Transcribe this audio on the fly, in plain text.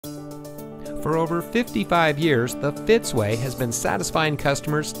For over 55 years, the Fitzway has been satisfying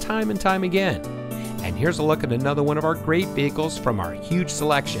customers time and time again. And here's a look at another one of our great vehicles from our huge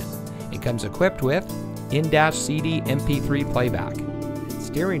selection. It comes equipped with in-dash CD MP3 playback,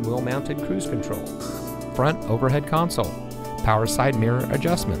 steering wheel mounted cruise control, front overhead console, power side mirror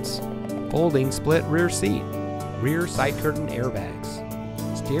adjustments, folding split rear seat, rear side curtain airbags,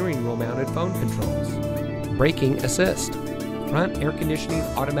 steering wheel mounted phone controls, braking assist, front air conditioning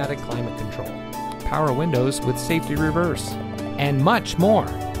automatic climate control, power windows with safety reverse, and much more.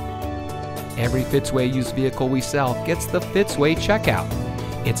 Every Fitzway used vehicle we sell gets the Fitzway checkout.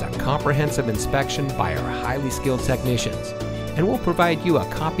 It's a comprehensive inspection by our highly skilled technicians, and we'll provide you a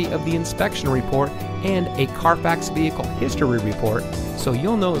copy of the inspection report and a Carfax vehicle history report so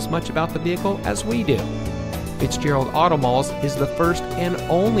you'll know as much about the vehicle as we do. Fitzgerald Auto Malls is the first and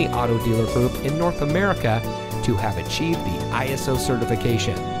only auto dealer group in North America to have achieved the ISO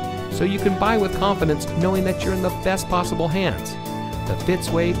certification, so you can buy with confidence knowing that you're in the best possible hands. The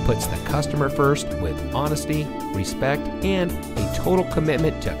Fitzway puts the customer first with honesty, respect, and a total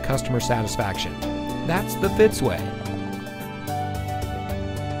commitment to customer satisfaction. That's the Fitzway.